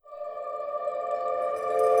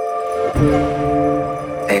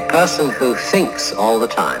A person who thinks all the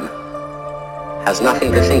time has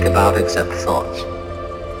nothing to think about except thoughts.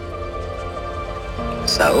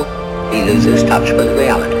 So, he loses touch with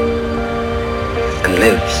reality and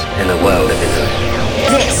lives in a world of illusion.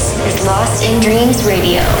 This is Lost in Dreams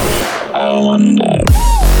Radio. I wonder.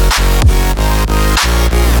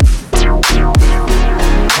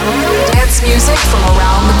 Dance music from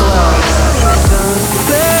around the globe.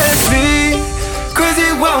 Let's be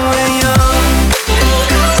crazy when we're young.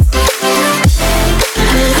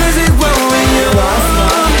 Crazy when we're young.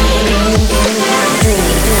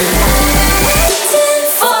 Waiting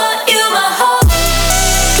for you, my heart.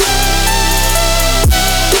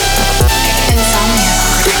 Insomnia.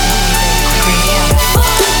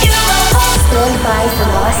 Stand by for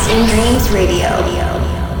Lost in Dreams Radio.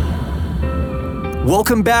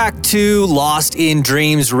 Welcome back to Lost in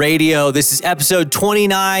Dreams Radio. This is episode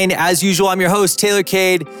 29. As usual, I'm your host, Taylor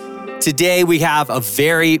Cade. Today, we have a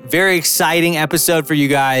very, very exciting episode for you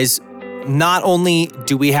guys. Not only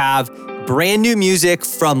do we have brand new music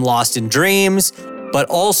from Lost in Dreams, but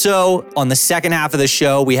also on the second half of the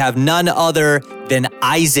show, we have none other than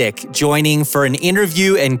Eyezic joining for an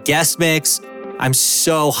interview and guest mix. I'm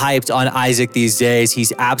so hyped on Eyezic these days.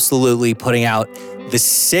 He's absolutely putting out the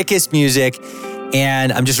sickest music,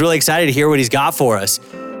 and I'm just really excited to hear what he's got for us.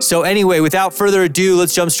 So anyway, without further ado,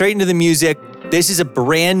 let's jump straight into the music. This is a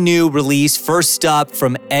brand new release, first up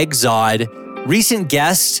from Eyezic, recent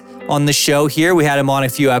guest on the show here. We had him on a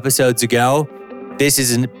few episodes ago. This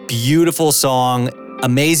is a beautiful song,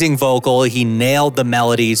 amazing vocal. He nailed the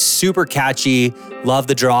melody, super catchy, love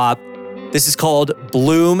the drop. This is called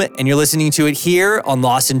Bloom, and you're listening to it here on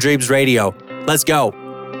Lost in Dreams Radio. Let's go.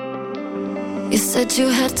 You said you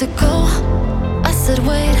had to go. I said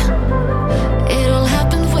wait. It all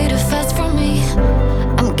happened way too fast for me.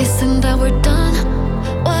 I'm guessing that we're done.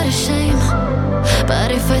 What a shame.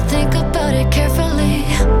 But if I think about it carefully,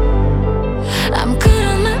 I'm good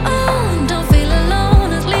on my own. Don't feel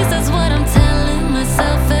alone. At least that's what I'm telling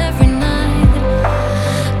myself every night.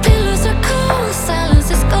 Pillows are cold, silence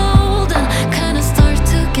is golden. Kinda start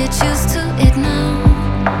to get used to it now.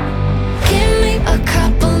 Give me a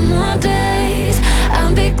couple more days.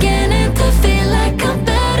 I'm beginning to feel like I'm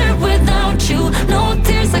better without you. No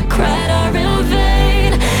tears I cried are in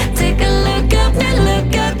vain. Take a look up and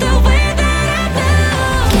look at the way that I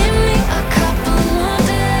feel. Give me a couple more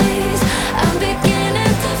days. I'm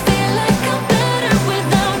beginning to feel like I'm better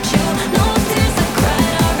without you. No tears I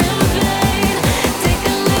cried are in vain. Take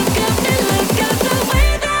a look up and look at the way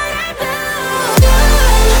that I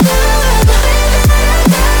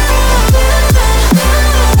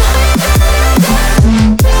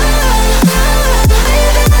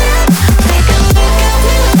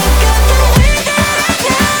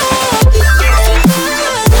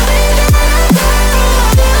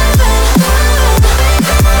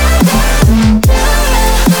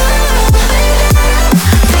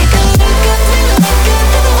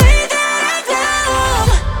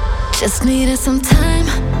just needed some time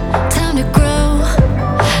to grow.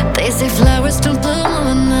 They say flowers don't bloom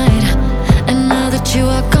overnight, and now that you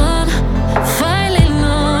are gone, finally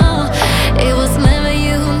know it was never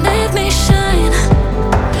you who made me shine.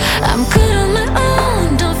 I'm good on my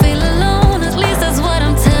own, don't feel alone. At least that's what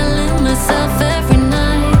I'm telling myself every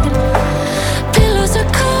night. Pillows are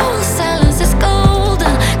cold, silence is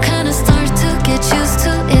golden. Kinda start to get used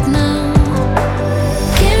to it now.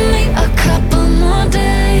 Give me a couple more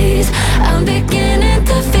days. I'm beginning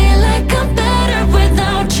to feel like I'm better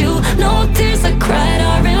without you. No tears I cried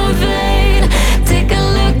are in vain. Take a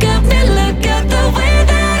look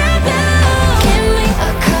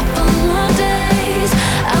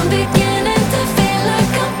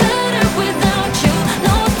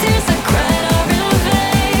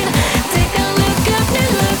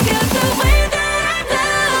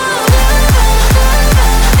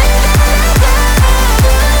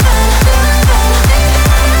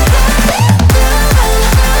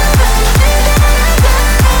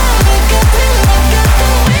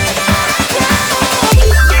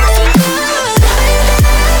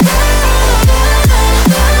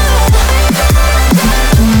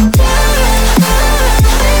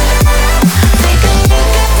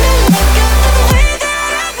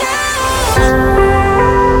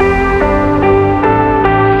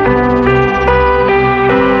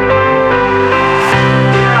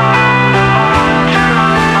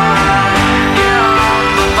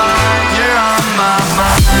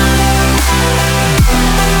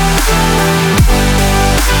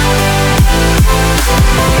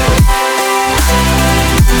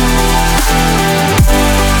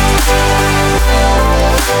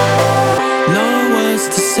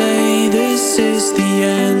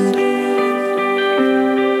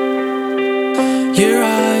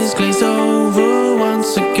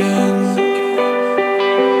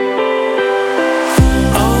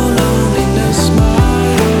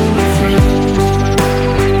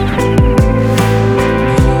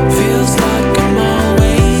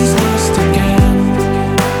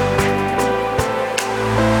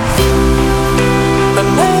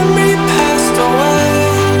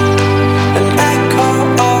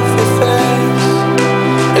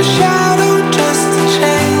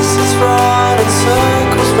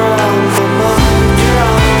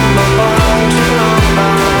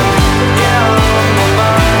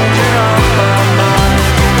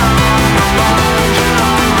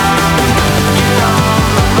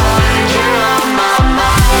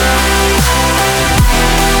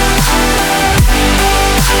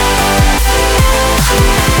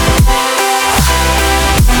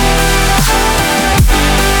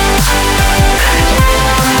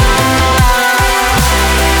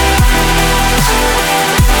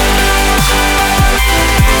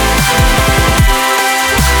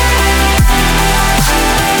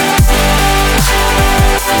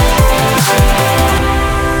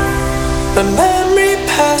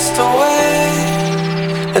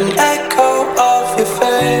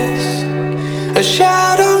A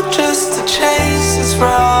shadow just to chase us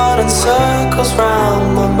round in circles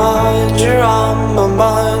round my mind. You're on my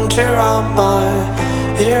mind, you're on my,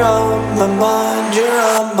 you're on my mind, you're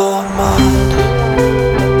on my mind.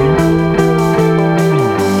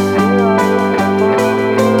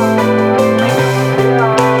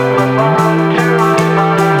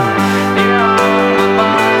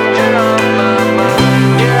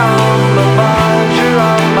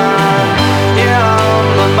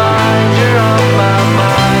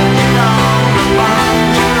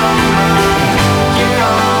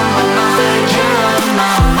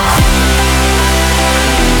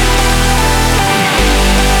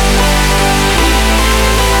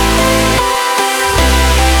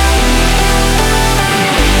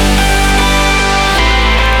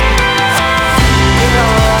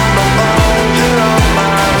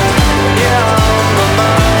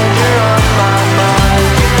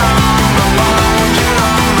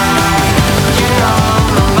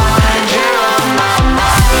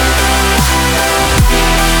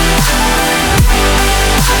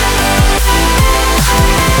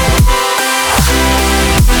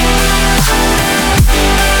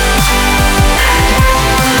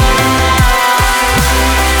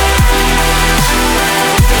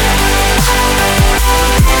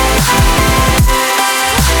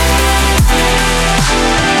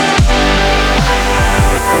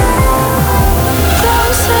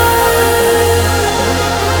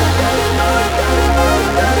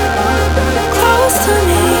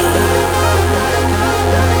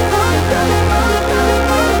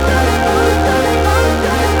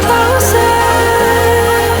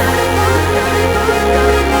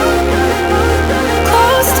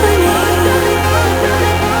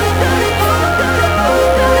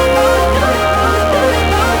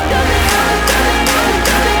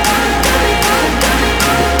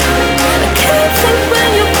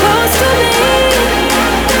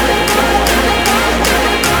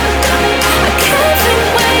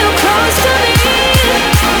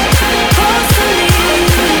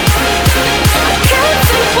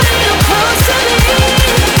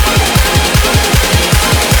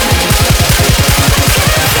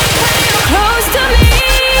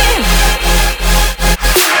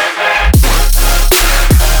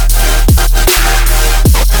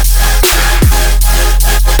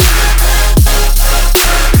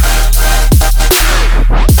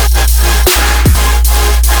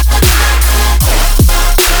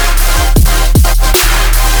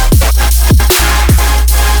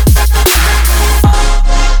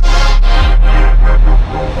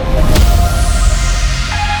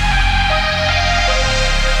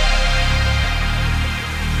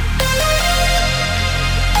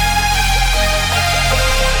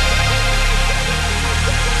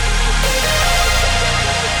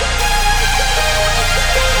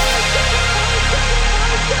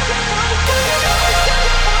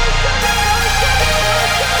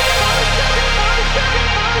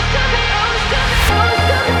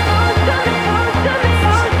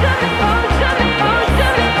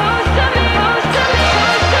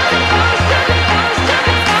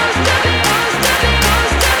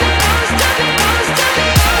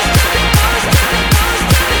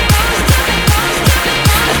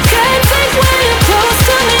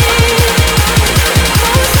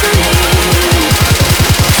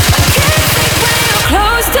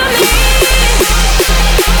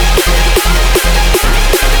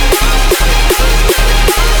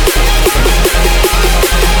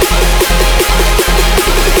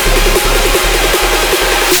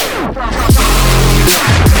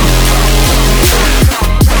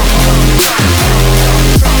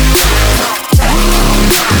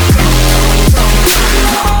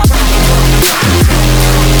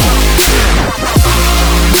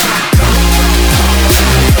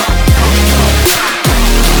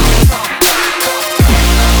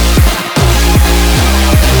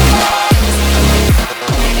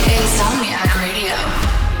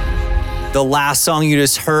 The last song you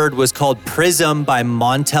just heard was called Prism by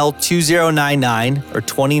Montel2099 or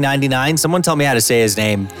 2099. Someone tell me how to say his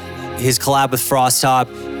name. His collab with Frost Top,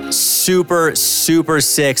 super, super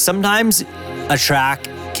sick. Sometimes a track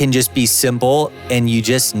can just be simple and you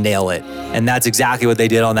just nail it. And that's exactly what they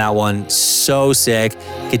did on that one. So sick.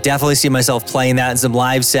 Could definitely see myself playing that in some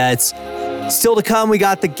live sets. Still to come, we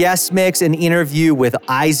got the guest mix and interview with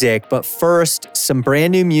Eyezic. But first, some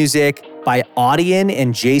brand new music by Audion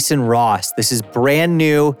and Jason Ross. This is brand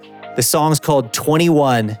new. The song's called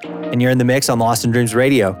 21, and you're in the mix on Lost in Dreams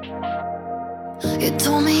Radio. You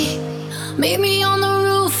told me, meet me on the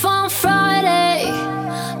roof on Friday.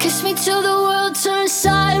 Kiss me till the world turns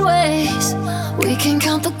sideways. We can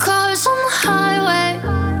count the cars on the highway.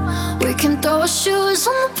 We can throw a shoes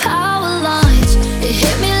on the power lines. It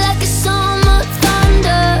hit me like a summer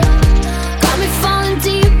thunder, got me falling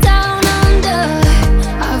deep down under.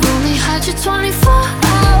 I've only had you 24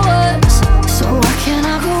 hours, so why can't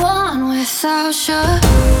I go on without you?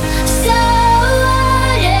 So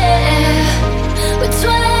yeah, we're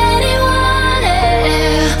 21,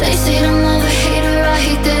 yeah. They say I'm love a hater, I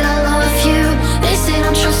hate that I love you. They say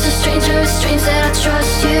don't trust a stranger, it's strange that I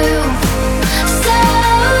trust you. So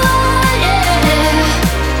yeah,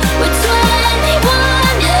 we're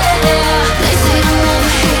 21, yeah. They say I'm love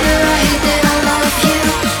a hater, I hate that I love you.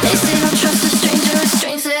 They say don't trust a stranger, it's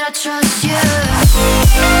strange that I trust you.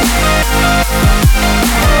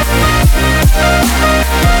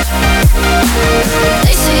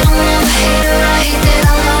 They say I'm love a hater, I hate that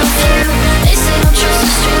I love you. They say don't trust a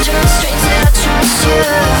stranger, it's strange that I trust you.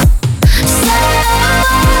 So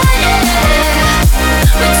yeah,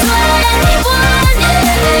 we're 21, yeah.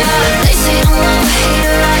 They say I'm love a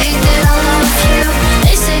hater, I hate that I love you.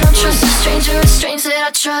 They say don't trust a stranger, it's strange that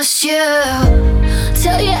I trust you.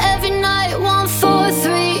 Tell you every night 1, 4,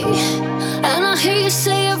 3, and I hear you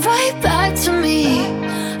say it right back to me.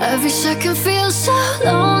 Every second feels so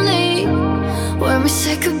lonely when we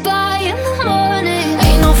say goodbye in the morning.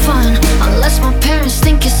 Ain't no fun unless my parents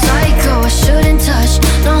think you're psycho. I shouldn't touch,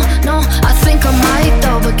 no, I think I might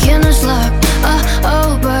though. Beginner's luck,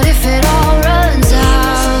 oh, but if it all runs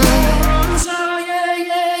out,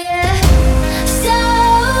 yeah. So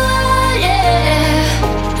yeah,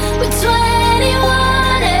 we're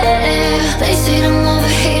 21, yeah. They say I'm love a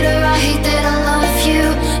hater, I hate that I love you.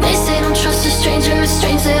 They say don't trust a stranger, it's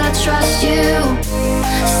strange that I trust you.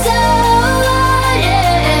 So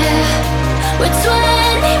yeah, we're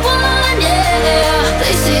 21, yeah.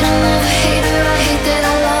 They say I'm love a hater, I hate that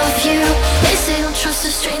I love you. They say don't trust a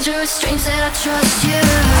stranger, it's strange that I trust you.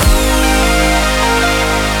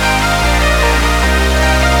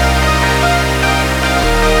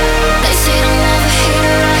 They say I'm love a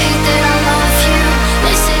hater, I hate that I love you.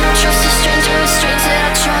 They say don't trust a stranger, it's strange that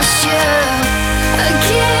I trust you. I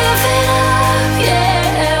give it up,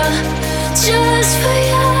 yeah, just for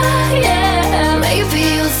you, yeah. Maybe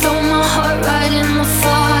you'll throw my heart right in the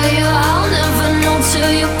fire. I'll never know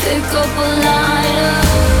till you pick up a lighter.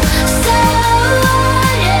 So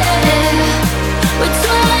yeah, we're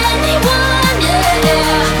 21, yeah.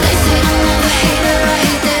 They say I'm love a hater, I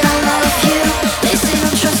hate that I love you. They say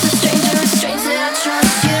don't trust a stranger, it's strange that I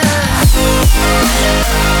trust you.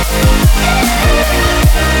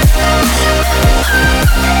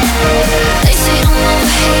 They say I'm love a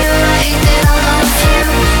hater, I hate that I love you.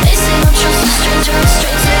 They say don't trust a stranger, it's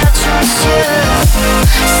strange that I trust you.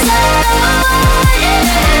 So yeah,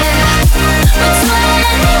 we're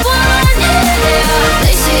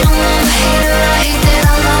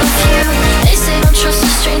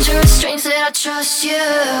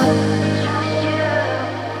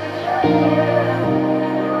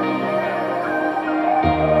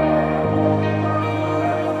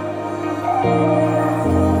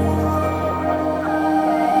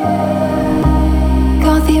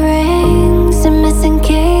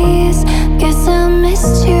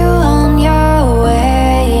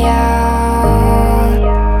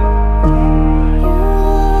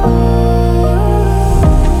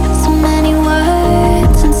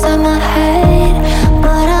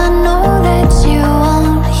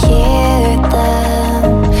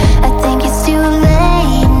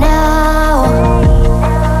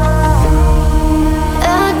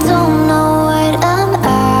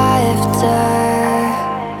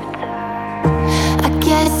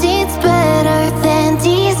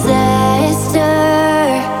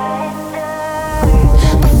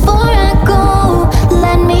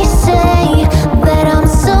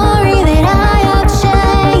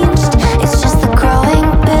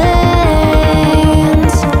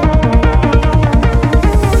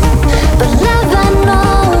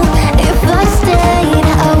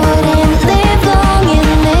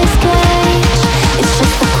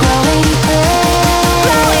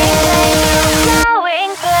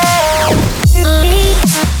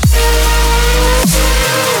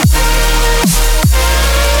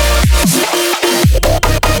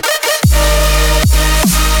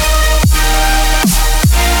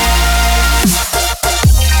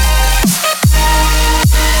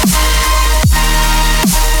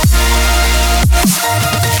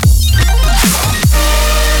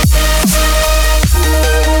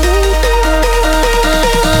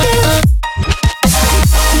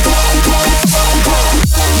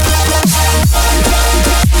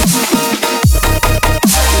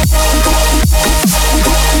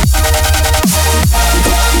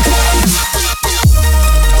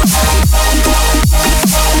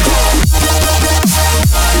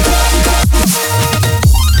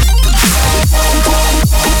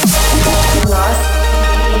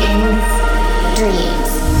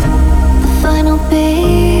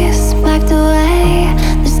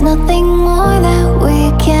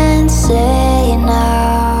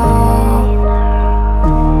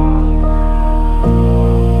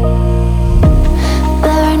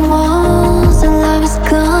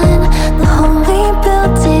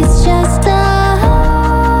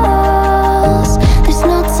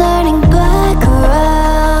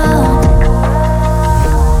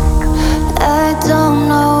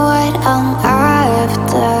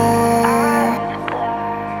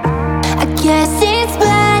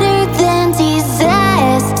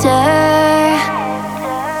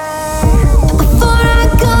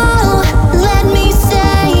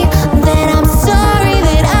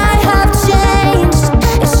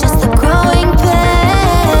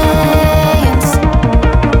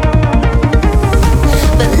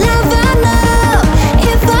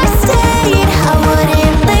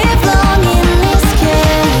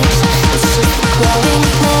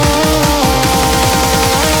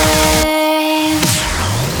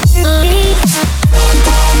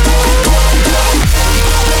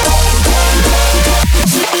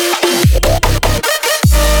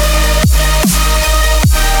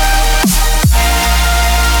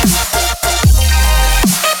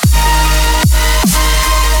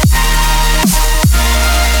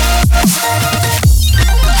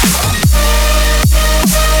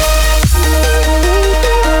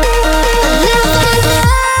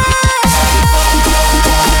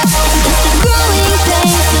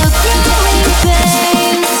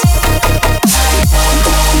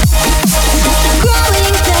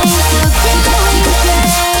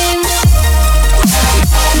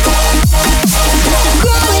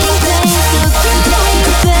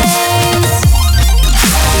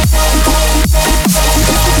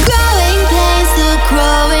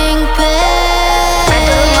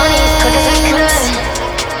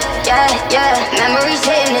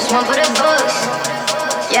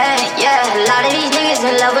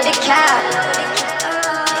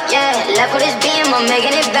I'm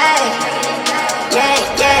making it back. Yeah,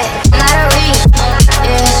 yeah, I'm out of reach.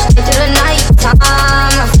 Yeah, straight to the night time.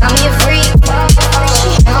 I found me a freak.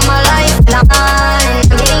 She on my lifeline.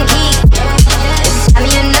 I'm getting geek. Just have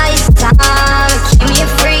me a nice time. Keep me a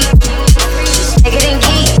freak. She's naked and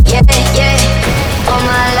geek. Yeah, yeah. On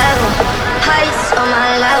my level, heights on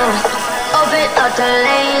my level. Open up the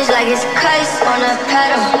lanes like it's kites on a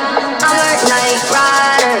pedal. I'm a night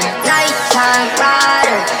rider, nighttime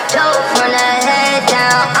rider. Dope from the head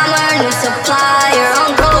down. I'm a new supplier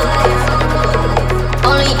on gold.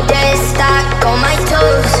 Only dead stock on my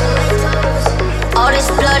toes. All this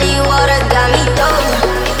bloody water got me dope.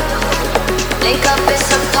 Link up,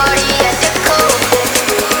 it's a party at the cove.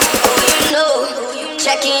 Oh, you know,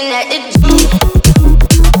 checking at the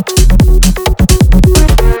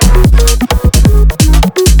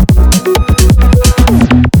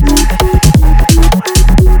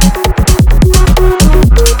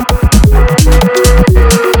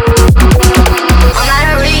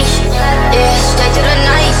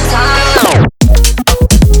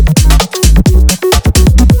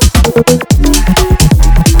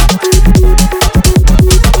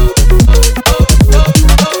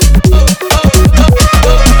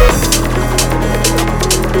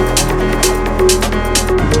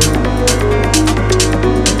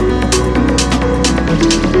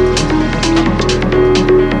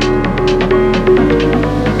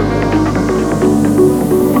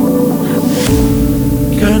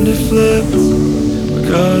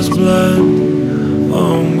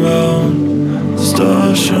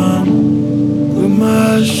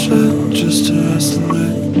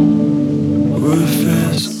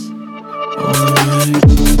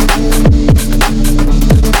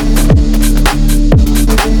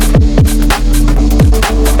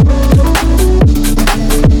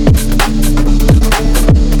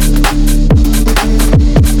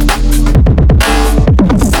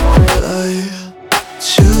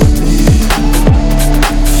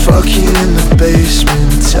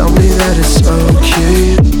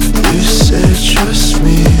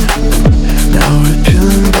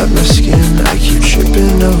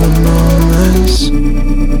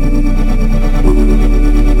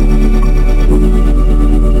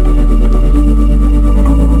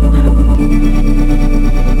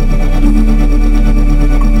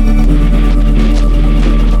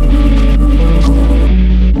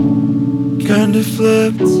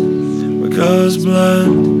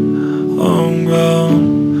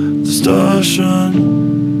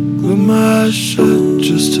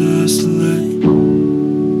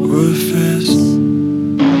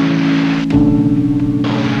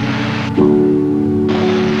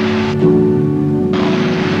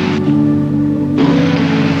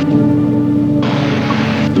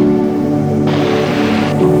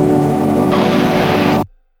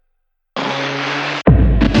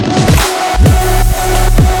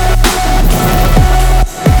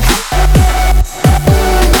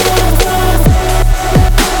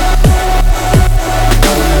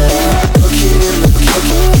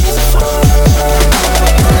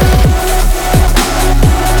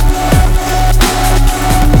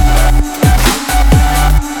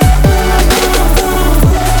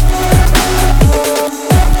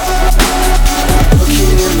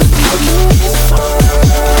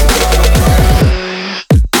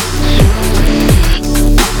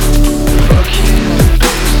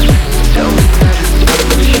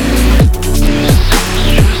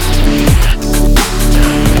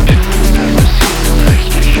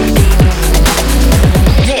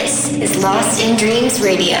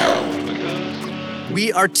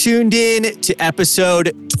Are tuned in to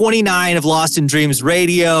episode 29 of Lost in Dreams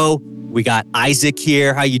Radio. We got Eyezic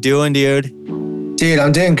here. How you doing, dude? Dude,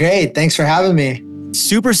 I'm doing great. Thanks for having me.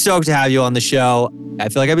 Super stoked to have you on the show. I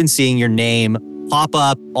feel like I've been seeing your name pop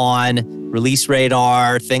up on release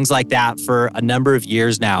radar, things like that for a number of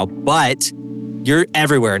years now, but you're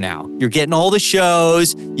everywhere now. You're getting all the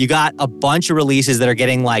shows. You got a bunch of releases that are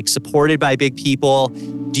getting like supported by big people.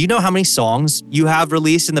 Do you know how many songs you have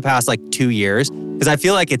released in the past like 2 years? Because I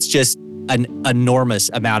feel like it's just an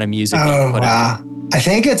enormous amount of music. Oh, wow. I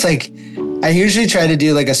think it's like, I usually try to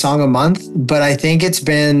do like a song a month, but I think it's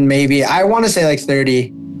been maybe, I want to say like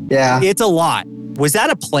 30. Yeah. It's a lot. Was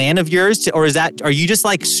that a plan of yours or are you just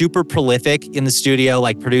like super prolific in the studio,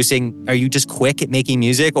 like producing? Are you just quick at making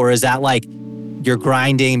music, or is that like you're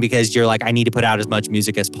grinding because you're like, I need to put out as much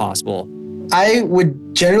music as possible? I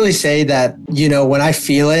would generally say that, you know, when I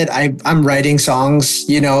feel it, I'm writing songs,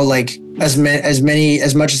 you know, like as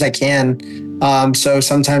much as I can. So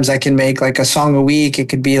sometimes I can make like a song a week. It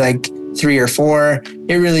could be like 3 or 4.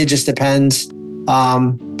 It really just depends.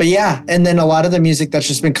 But yeah, and then a lot of the music that's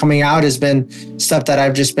just been coming out has been stuff that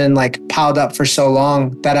I've just been like piled up for so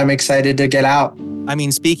long that I'm excited to get out. I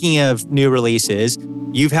mean, speaking of new releases,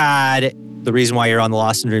 you've had the reason why you're on the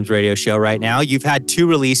Lost in Dreams radio show right now. You've had 2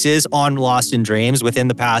 releases on Lost in Dreams within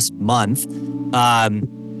the past month.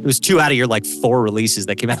 It was 2 out of your like 4 releases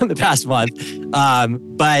that came out in the past month.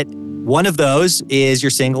 But one of those is your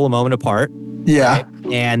single, A Moment Apart. Yeah. Right?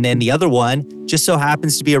 And then the other one just so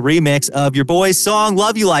happens to be a remix of your boy's song,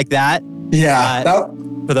 Love You Like That. Yeah.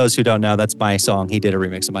 For those who don't know, that's my song. He did a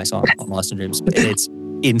remix of my song on Lost in Dreams. And it's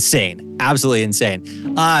insane. Absolutely insane.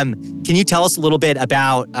 Can you tell us a little bit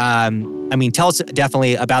about, tell us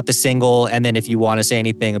definitely about the single, and then if you want to say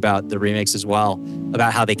anything about the remix as well,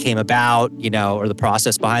 about how they came about, or the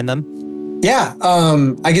process behind them? Yeah,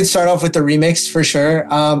 I could start off with the remix for sure.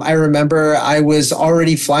 I remember I was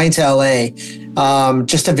already flying to LA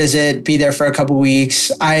just to visit, be there for a couple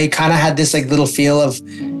weeks. I kind of had this like little feel of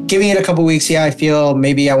giving it a couple weeks, see how I feel.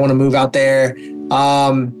 Maybe I want to move out there.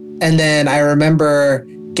 And then I remember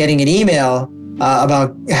getting an email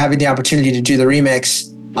about having the opportunity to do the remix.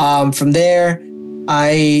 From there,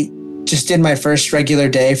 I just did my first regular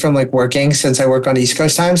day from like working, since I work on East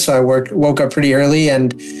Coast time. So I woke up pretty early,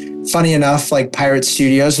 and funny enough, like Pirate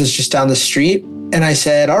Studios was just down the street. And I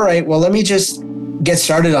said, all right, well, let me just get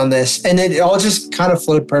started on this. And it all just kind of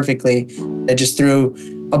flowed perfectly. I just threw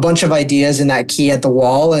a bunch of ideas in that key at the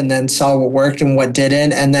wall, and then saw what worked and what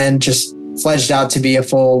didn't, and then just fledged out to be a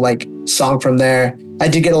full like song from there. I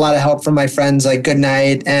did get a lot of help from my friends like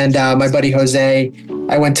Goodnight and my buddy Jose.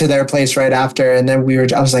 I went to their place right after, and then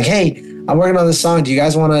I was like, hey, I'm working on this song. Do you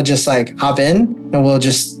guys want to just like hop in and we'll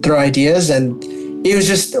just throw ideas? And it was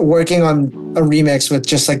just working on a remix with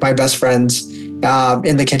just like my best friends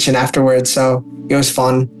in the kitchen afterwards. So it was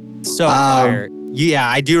fun. So fire. Yeah,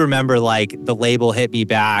 I do remember like the label hit me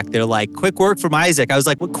back. They're like, quick work from Eyezic. I was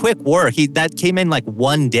like, what quick work? That came in like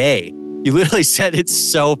one day. You literally said it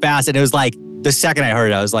so fast. And it was like, the second I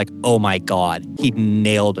heard it, I was like, oh my God, he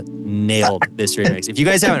nailed this remix. If you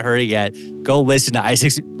guys haven't heard it yet, go listen to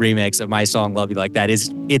Eyezic's remix of my song, Love You Like That.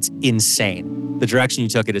 It's insane. The direction you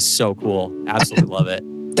took it is so cool. Absolutely love it.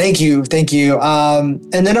 Thank you. And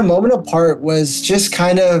then A Moment Apart was just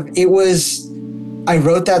kind of, I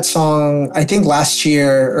wrote that song, I think last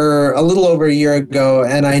year or a little over a year ago.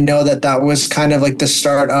 And I know that was kind of like the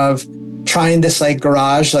start of trying this like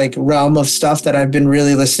garage, like realm of stuff that I've been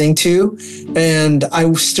really listening to. And I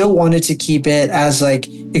still wanted to keep it as like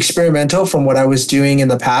experimental from what I was doing in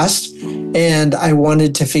the past. And I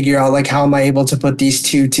wanted to figure out like, how am I able to put these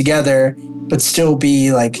two together, but still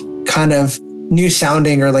be like kind of new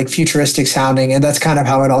sounding or like futuristic sounding. And that's kind of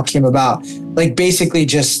how it all came about. Like basically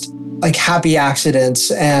just like happy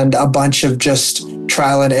accidents and a bunch of just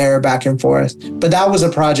trial and error back and forth. But that was a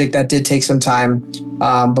project that did take some time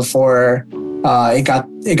before it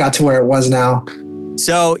got to where it was now.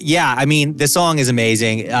 So yeah, I mean, the song is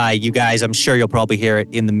amazing. You guys, I'm sure you'll probably hear it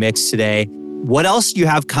in the mix today. What else do you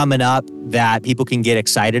have coming up that people can get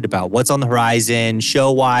excited about? What's on the horizon,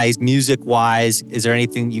 show-wise, music-wise? Is there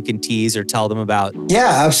anything you can tease or tell them about?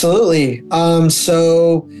 Yeah, absolutely.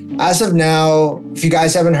 So as of now, if you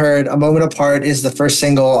guys haven't heard, A Moment Apart is the first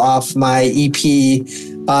single off my EP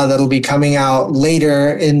that'll be coming out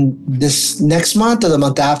later in this next month or the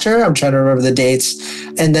month after. I'm trying to remember the dates.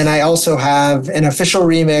 And then I also have an official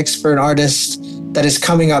remix for an artist that is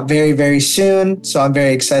coming up very, very soon. So I'm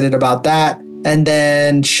very excited about that. And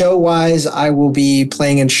then show-wise, I will be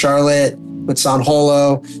playing in Charlotte with San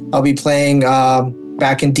Holo. I'll be playing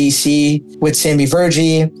back in DC with Sammy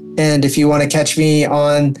Vergi. And if you want to catch me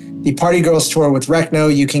on the Party Girls Tour with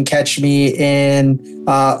Recno, you can catch me in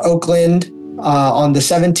Oakland on the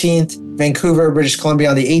 17th, Vancouver, British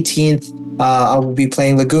Columbia on the 18th. I will be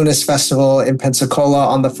playing Lagunas Festival in Pensacola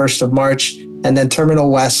on the 1st of March, and then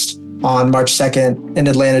Terminal West on March 2nd in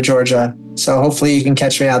Atlanta, Georgia. So hopefully you can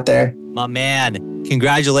catch me out there. My man,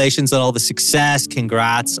 congratulations on all the success.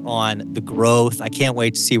 Congrats on the growth. I can't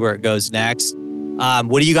wait to see where it goes next.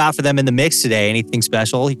 What do you got for them in the mix today? Anything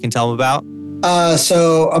special you can tell them about?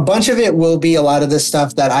 So a bunch of it will be a lot of the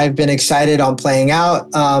stuff that I've been excited on playing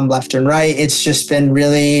out left and right. It's just been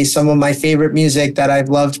really some of my favorite music that I've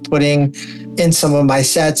loved putting in some of my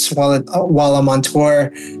sets while I'm on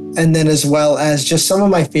tour. And then as well as just some of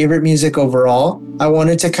my favorite music overall. I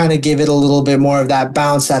wanted to kind of give it a little bit more of that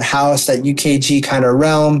bounce, that house, that UKG kind of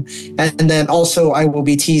realm. And then also I will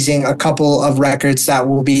be teasing a couple of records that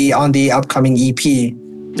will be on the upcoming EP.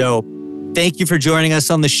 Dope. thank you for joining us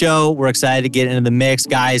on the show. We're excited to get into the mix.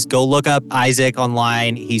 Guys, go look up Eyezic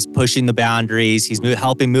online. He's pushing the boundaries. He's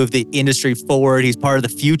helping move the industry forward. He's part of the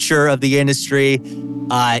future of the industry.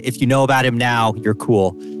 If you know about him now, you're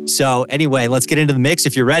cool. So anyway, let's get into the mix.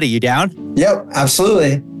 If you're ready, you down? Yep,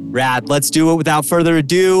 absolutely. Rad. Let's do it without further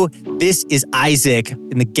ado. This is Eyezic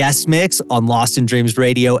in the guest mix on Lost in Dreams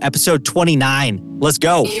Radio, episode 29. Let's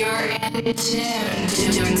go. You're in tune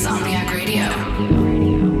to Insomniac Radio.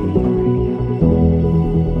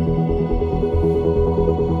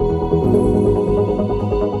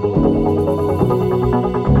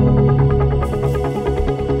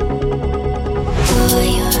 For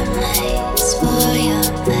your eyes,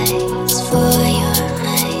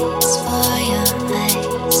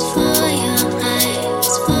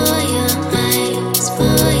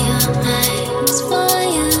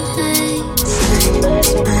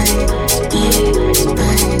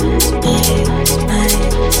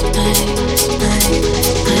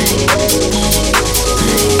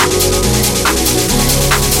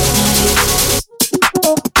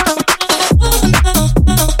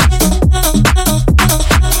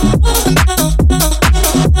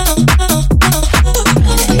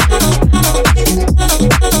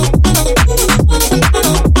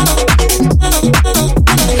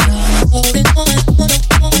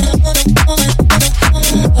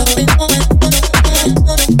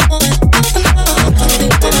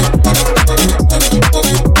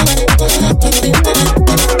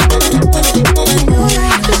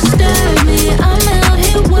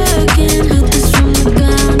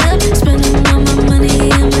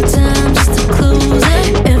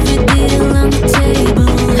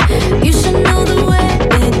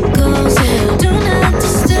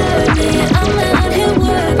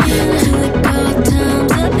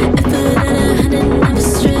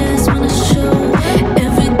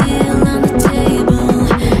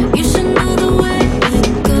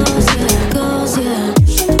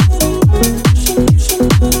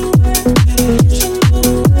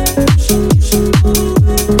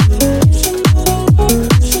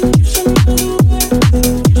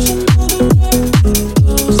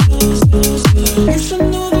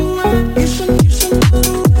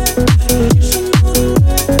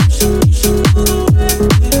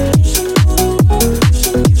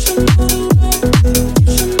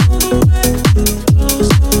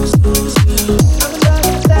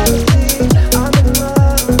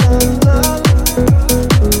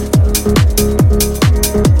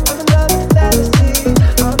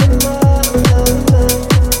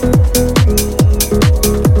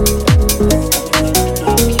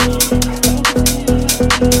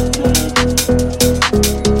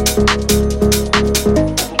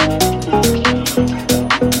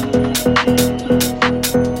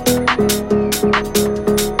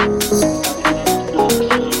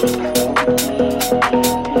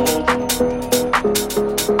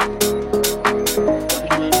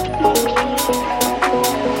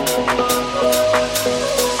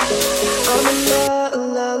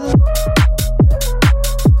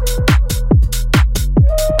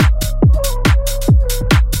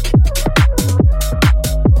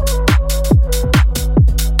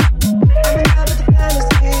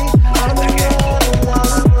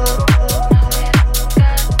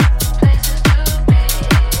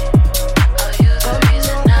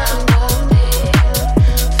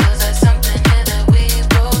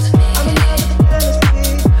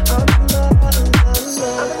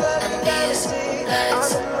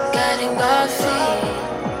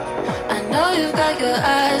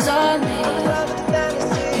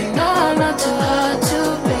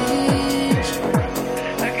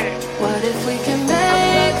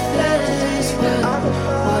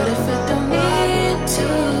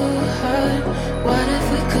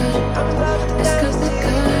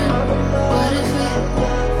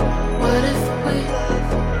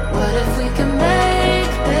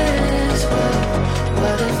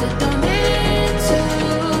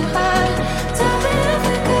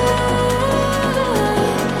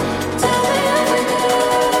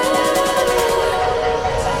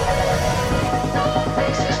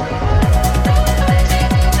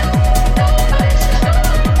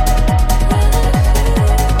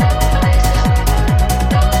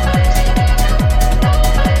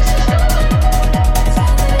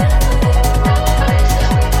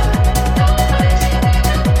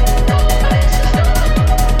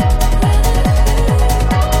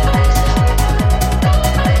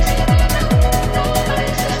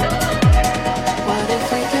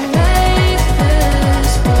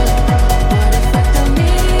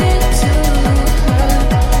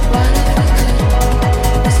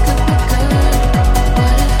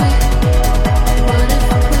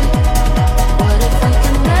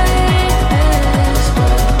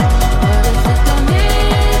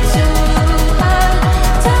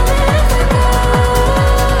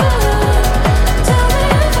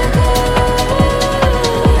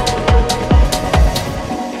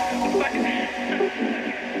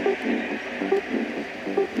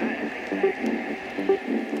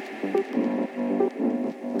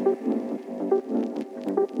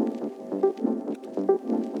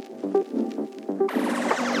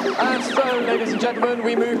 Ladies and gentlemen,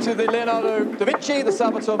 we move to the Leonardo da Vinci, the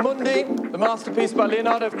Salvator Mundi, the masterpiece by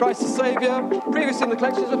Leonardo of Christ the Saviour, previously in the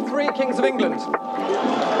collections of 3 kings of England.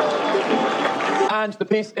 And the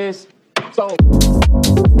piece is sold.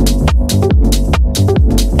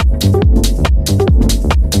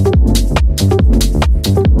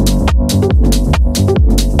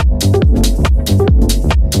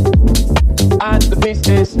 And the piece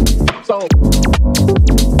is sold.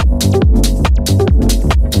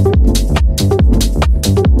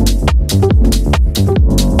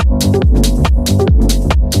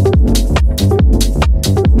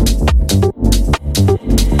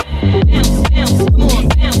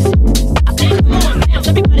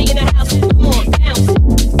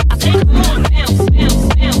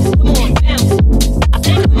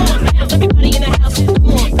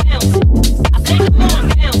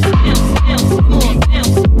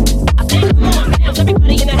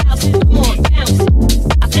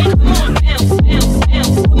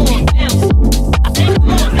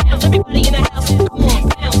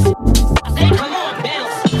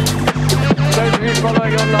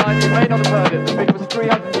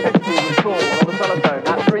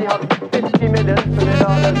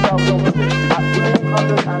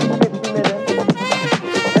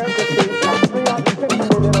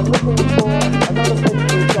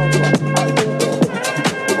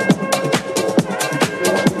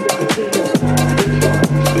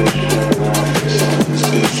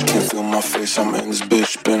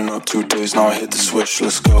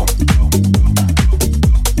 Let's go.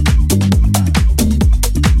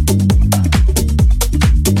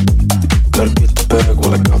 Gotta get the bag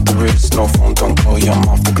while I got the wrist. No phone, don't call you, I'm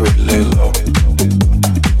off the grid, lay low.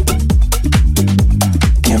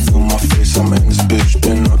 Can't feel my face, I'm in this bitch.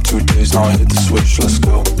 Been up 2 days, now I hit the switch, let's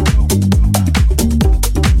go.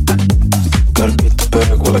 Gotta get the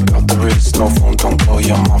bag while I got the wrist. No phone, don't call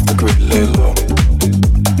you, I'm off the grid, lay low.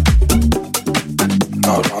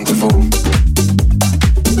 No rendezvous.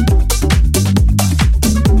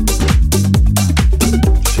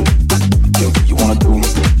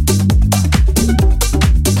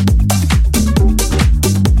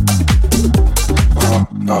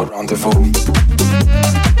 Rendezvous.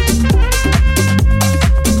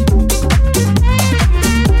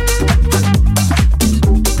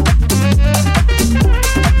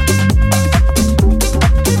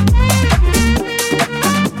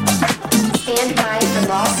 Stand by for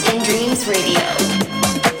Lost in Dreams Radio.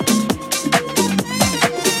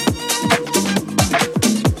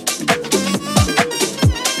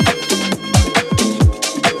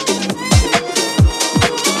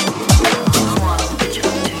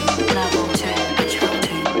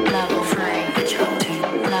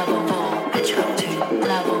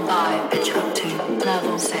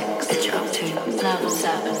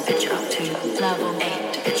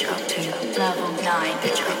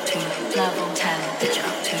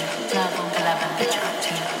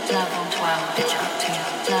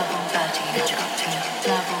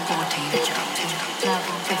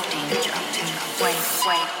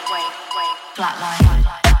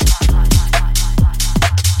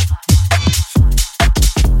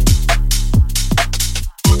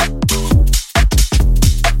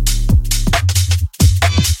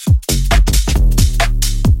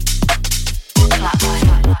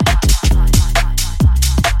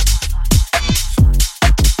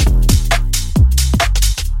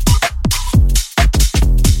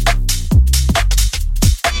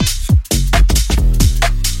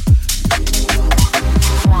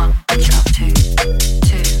 One,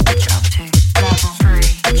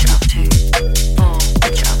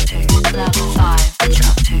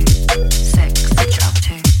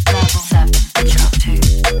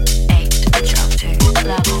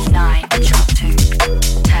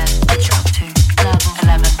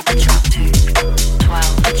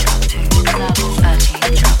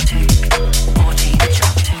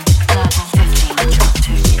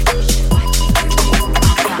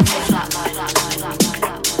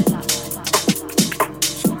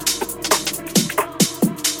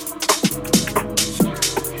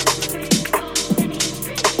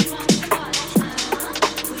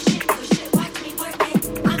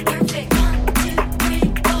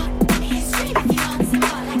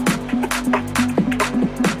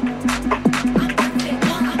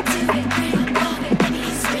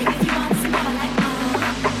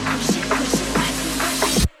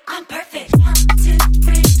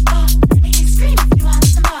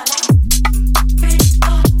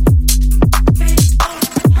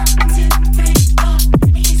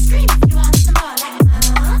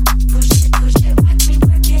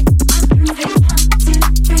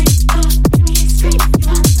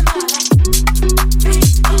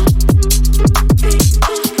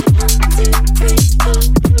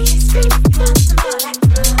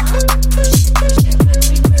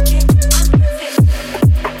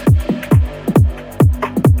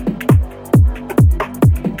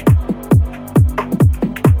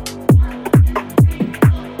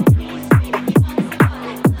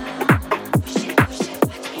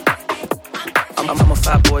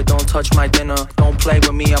 Fat boy, don't touch my dinner. Don't play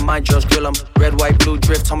with me, I might just grill him. Red, white, blue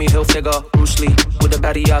drift, Tommy Hilfiger. Bruce Lee, with a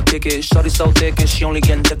baddie, I'll kick it. Shorty so thick and she only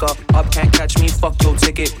getting thicker. Up, can't catch me, fuck your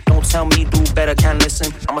ticket. Don't tell me, do better, can't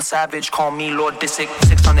listen. I'm a savage, call me Lord Disick.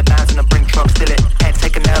 600 pounds in a brink truck, still it. Can't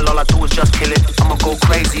take an L, all I do is just kill it. I'ma go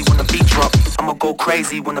crazy when the beat drop. I'ma go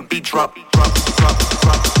crazy when the beat drop. Drop, drop,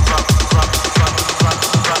 drop, drop, drop, drop,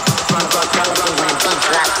 drop, drop, drop, drop,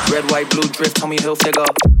 drop. Red, white, blue drift, Tommy Hilfiger.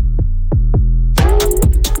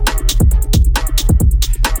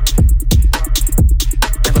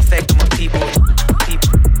 Never fake to my people.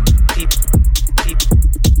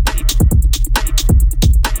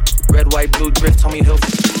 Red, white, blue drift, Tommy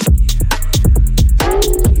Hilfiger.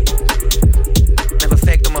 Never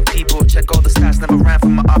fake to my people. Check all the stats, never ran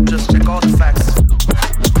from my op, just check all the facts.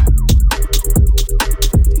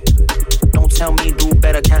 Don't tell me, do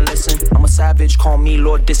better, can't listen. I'm a savage, call me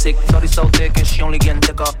Lord Disick. Shorty so thick and she only getting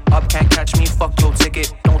thicker. Up, can't catch me, fuck your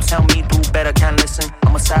ticket. Don't tell me, do better, can't listen.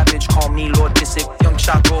 I'm a savage, call me Lord Disick. Young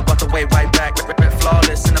shot go about the way right back. Rip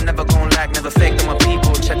flawless and I'm never gon' lack. Never fake to my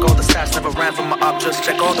people. Check all the stats, never ran from my op, just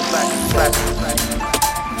check all the facts.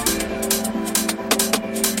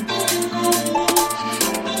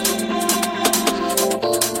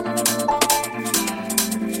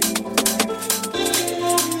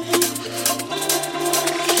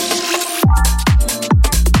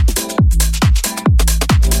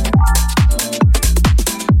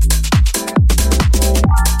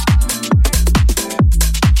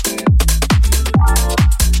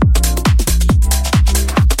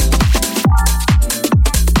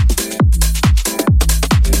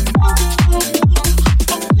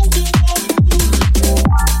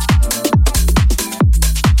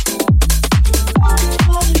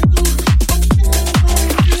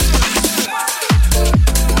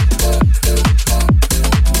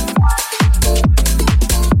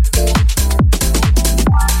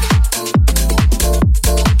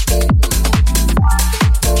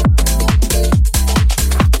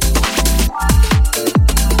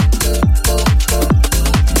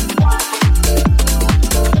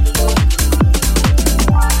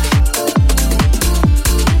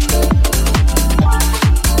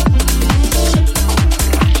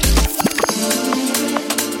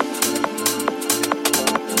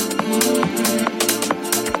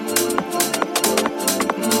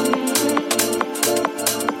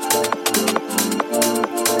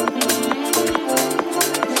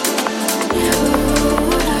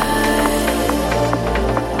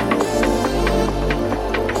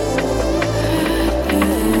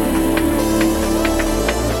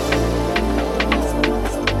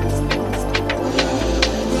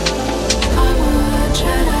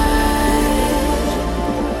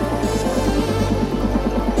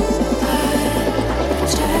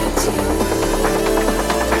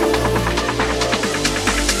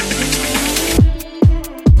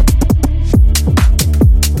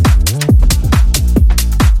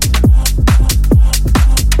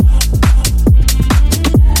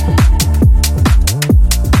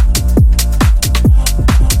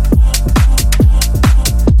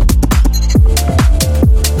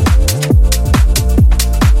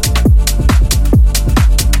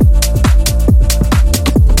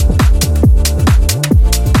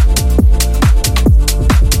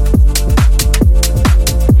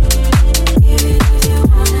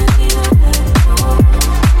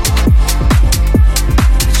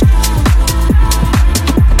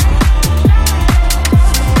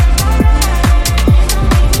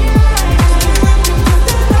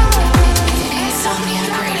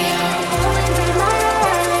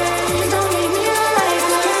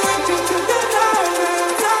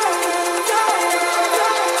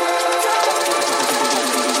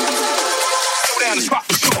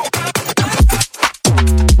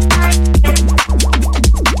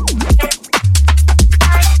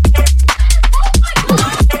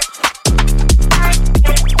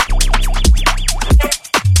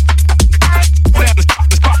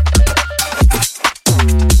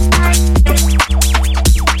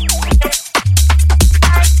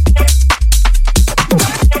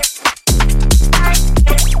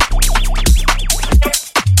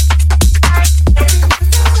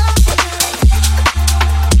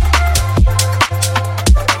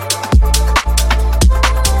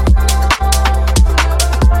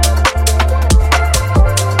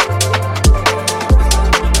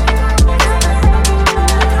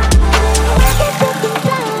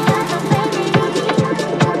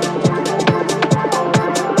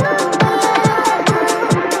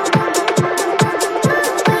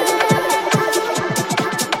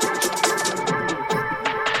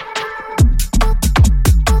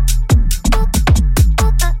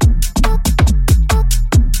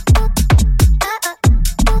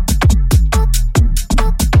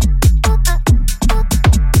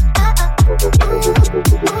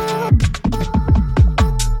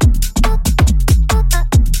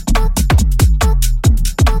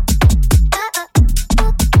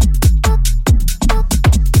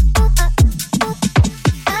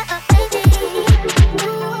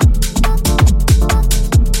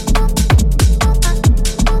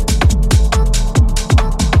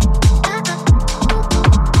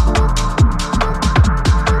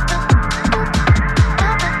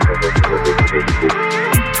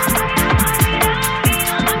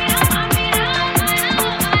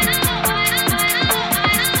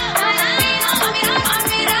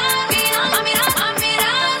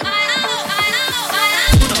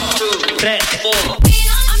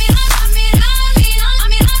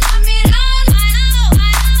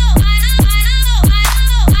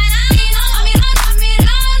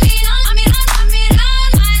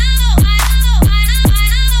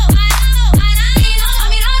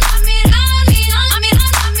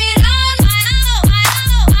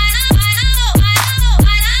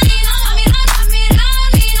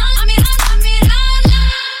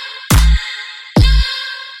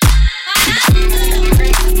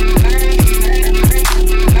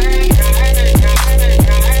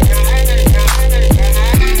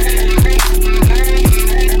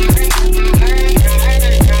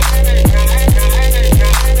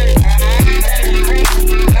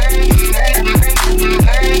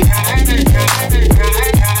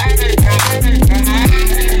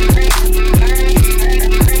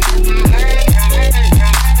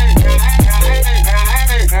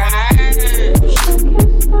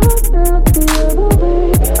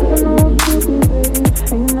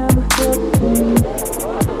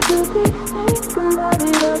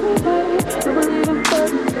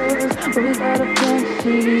 but we got a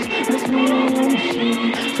fantasies. Miss me when you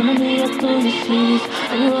see, filling me up through your seas.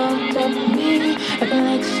 Are you all up with me? Acting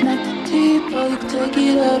like it's not that deep, oh, you can take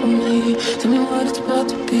it out on me. Tell me what it's about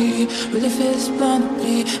to be, really feels bound to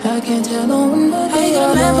be. I can't tell no one but I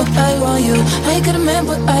got a man, but I want you. I got a man,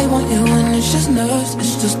 but I want you. And it's just nerves,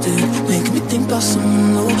 it's just it, making me think about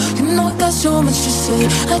someone new. You know I got so much to say,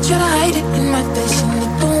 I try to hide it in my face and it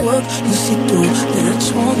don't work. You see through, but I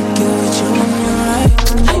just wanna get with you when you're right.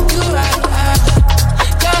 You're right,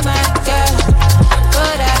 you're my girl,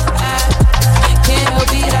 but I can't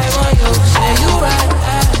help it, I want you. Say you're right,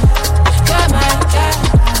 you're my girl,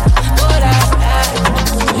 but I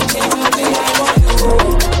can't help it, I want you.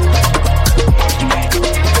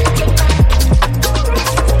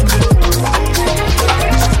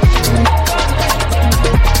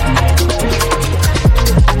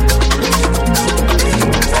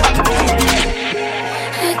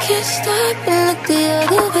 Stop and look the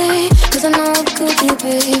other way, 'cause I know it could be,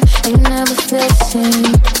 babe, and you never feel the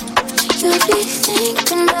same. You'll be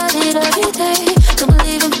thinking about it every day. Don't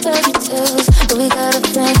believe in fairy tales, but we got our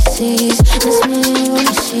fantasies. Miss me when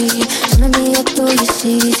you see, swimming me up through your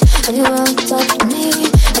seas. Have you on top of me,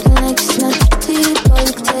 acting like it's not deep, or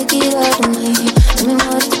you can take it out on me. Tell me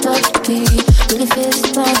what it's about to be, really feels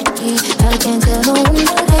it's about to be. I can't tell no one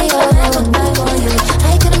but I want you.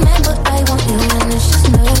 I could remember I want you, and it's just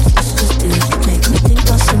nerves. Make me think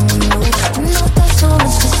about someone new. You know there's so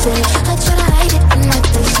much to say, I try to hide it in my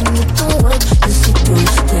face and it don't work. You see through,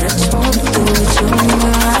 but I just wanna do it. You're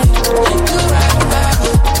right, you're right,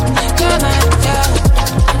 you're my girl,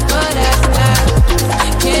 but I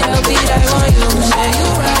can't help it, I want you. Say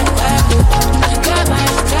you're right, you're my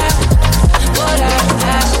girl, but I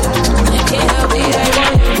can't help it, I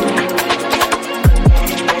want you.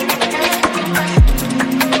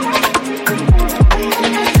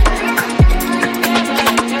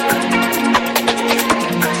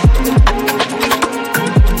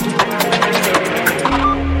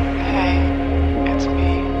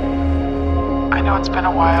 It's been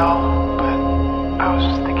a while, but I was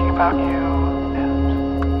just thinking about you, and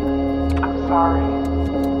I'm sorry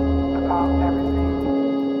about everything.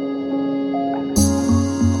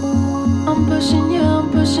 I'm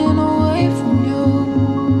pushing away from you.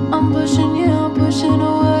 I'm pushing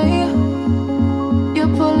away.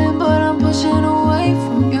 You're pulling, but I'm pushing away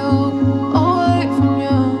from you. Away from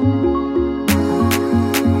you.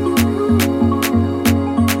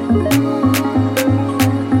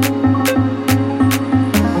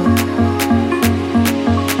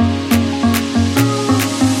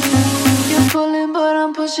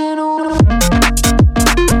 Pushing away.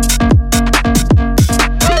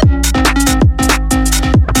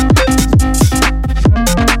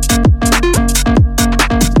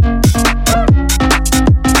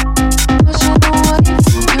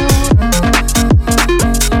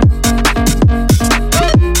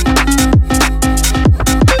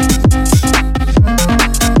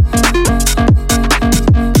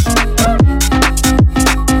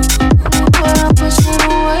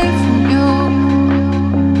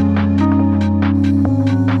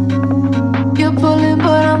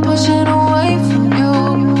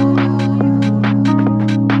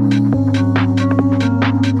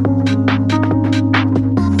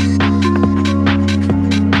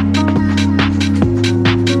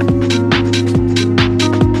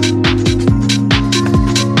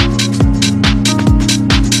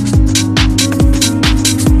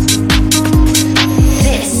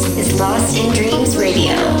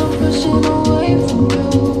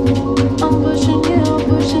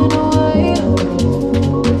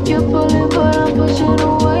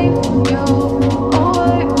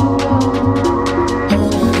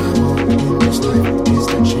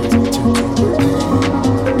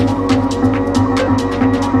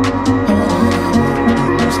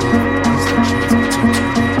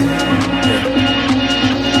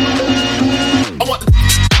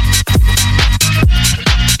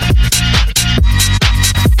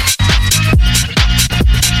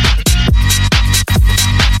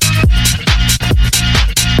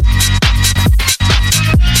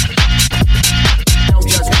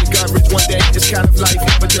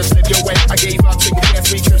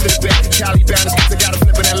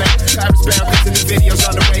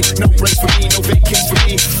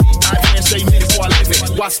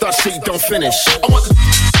 Start shit, don't finish.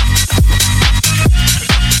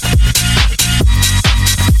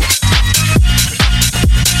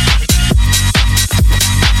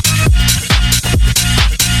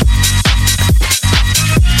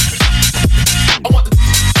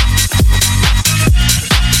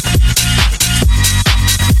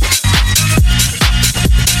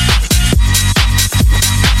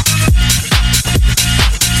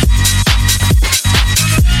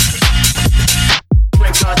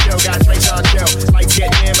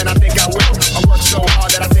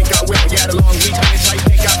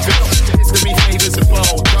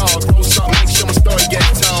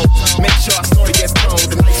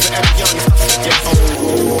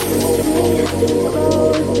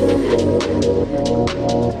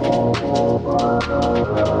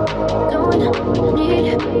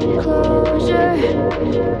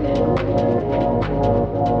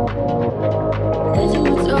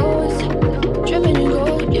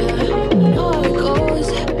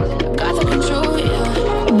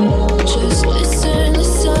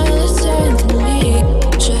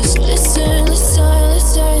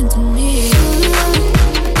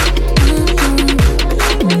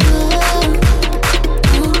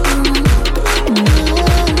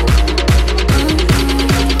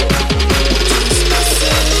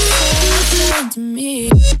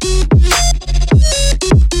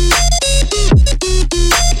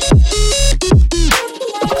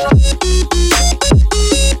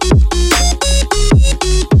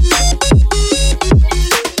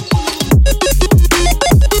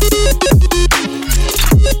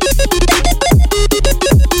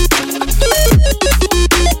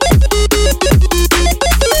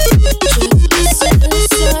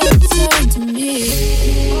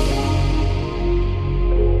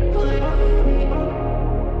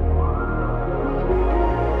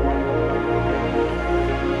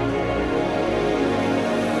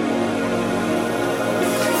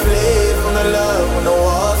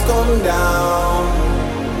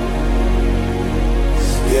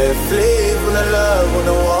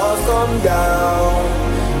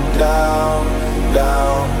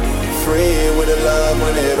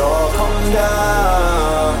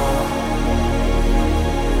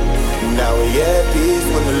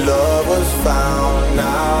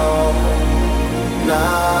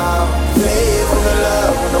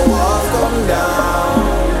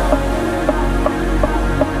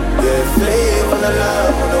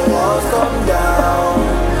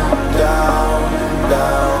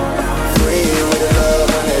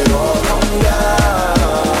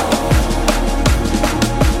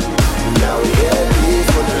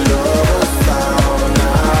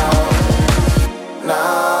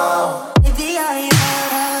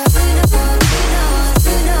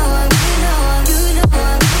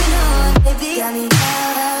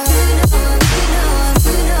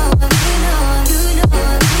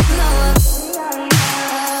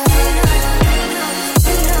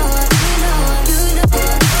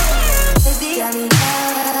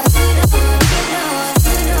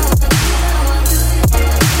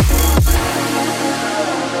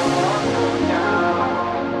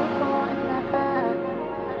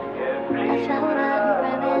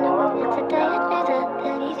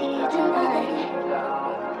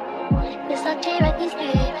 write these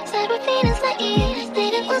lyrics. I wrote feelings like years. They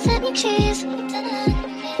didn't want to me cheese.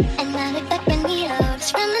 And now look back when we are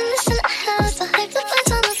just reminiscing our house. So hyped up on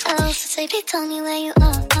someone's house. So baby, tell me where you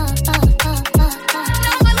are. Now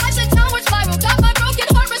my life's a downward spiral. Got my broken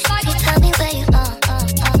heart recycled. Tell me where you are.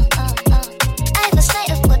 I have a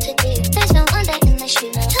sight of what to do. There's no one day in my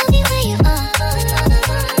shoes. Tell me where you are.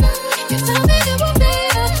 You tell me that we'll be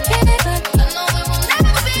okay, but I know it will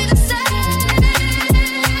never be the same.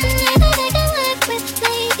 Never make it work with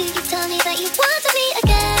me. You tell me that you want to be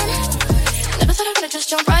again. Never thought I would just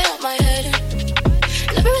jump right out my head.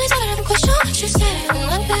 Never really thought I'd ever question what you said. In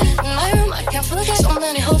my bed, in my room, I can't forget. So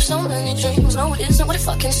many hopes, so many dreams. No, it isn't what it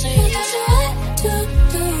fucking seems. That's what to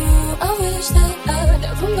do. I wish that I'd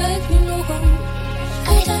never met you, no.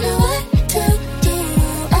 I don't know what to do.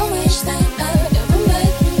 I wish that I'd never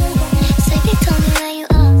met you, no. Baby, tell me where you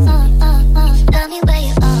are. Tell me where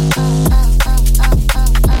you are.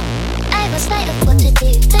 I have a sight of what to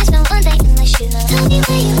do. There's no one day in my shoes. Tell me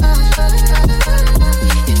where you are.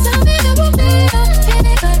 You tell me that we'll be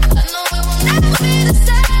okay, but I know it will never be the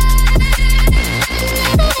same.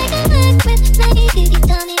 Never make it work with me. You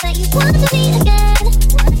tell me that you want to be again.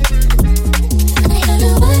 I don't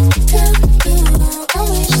know what to do. I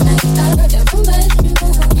wish that I'd never met you.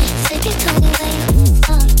 Baby, tell me where you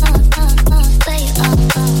are. Where you are.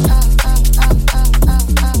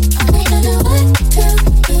 I don't know what to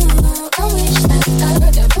do. I wish that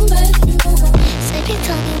I'd never met you. Baby,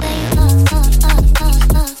 tell me where you are.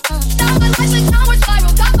 Now my life's a downward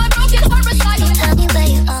spiral. Got my broken heart recycled. Tell me where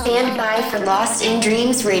you are. Stand by for Lost in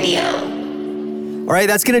Dreams Radio. All right,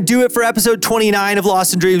 that's going to do it for episode 29 of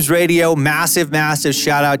Lost in Dreams Radio. Massive, massive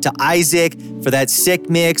shout out to Eyezic for that sick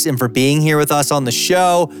mix and for being here with us on the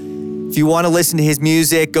show. If you want to listen to his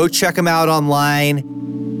music, go check him out online.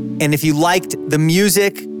 And if you liked the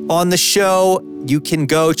music on the show, you can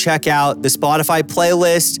go check out the Spotify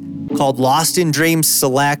playlist called Lost in Dreams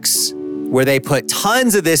Selects, where they put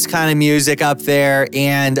tons of this kind of music up there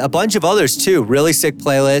and a bunch of others too. Really sick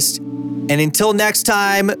playlist. And until next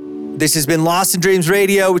time, this has been Lost in Dreams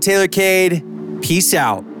Radio with Taylor Cade. Peace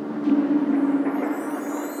out.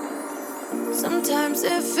 Sometimes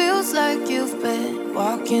it feels like you've been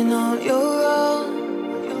walking on your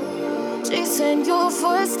own, chasing your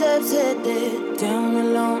footsteps headed down a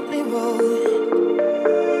lonely road.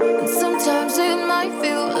 And sometimes it might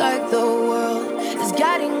feel like the world is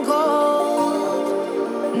getting cold.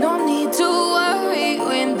 No need to worry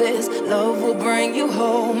when this love will bring you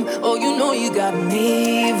home. Oh, you know you got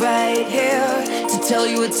me right here to tell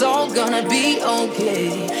you it's all gonna be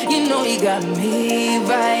okay. You know you got me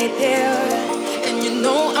right here. And you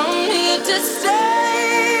know I'm here to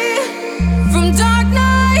stay. From dark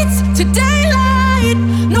nights to daylight.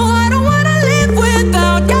 No, I don't wanna live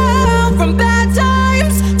without you. From bad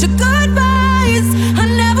times to goodbyes. I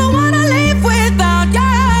never wanna leave without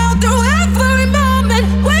you. Through every moment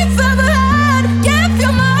we've ever had. Give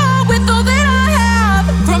you my all with all that I have.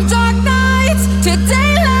 From dark nights to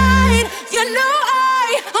daylight. You know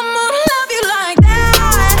I'm gonna love you like that.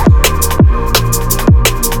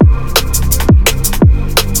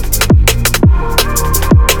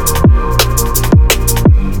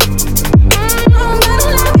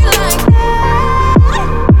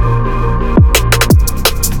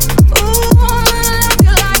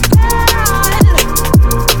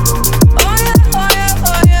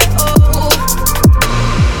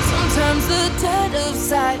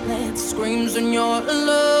 Screams when you're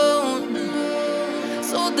alone.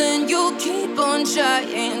 So then you keep on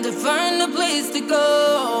trying to find a place to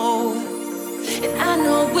go. And I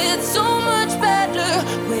know it's so much better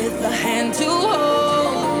with a hand to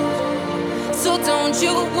hold. So don't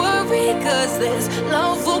you worry, cause this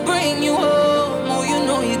love will bring you home. Oh, you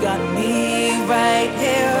know you got me right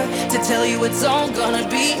here to tell you it's all gonna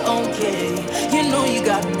be okay. You know you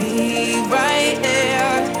got me right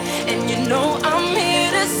here. And you know I'm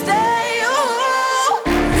here to stay. Oh,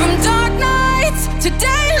 from dark nights to day.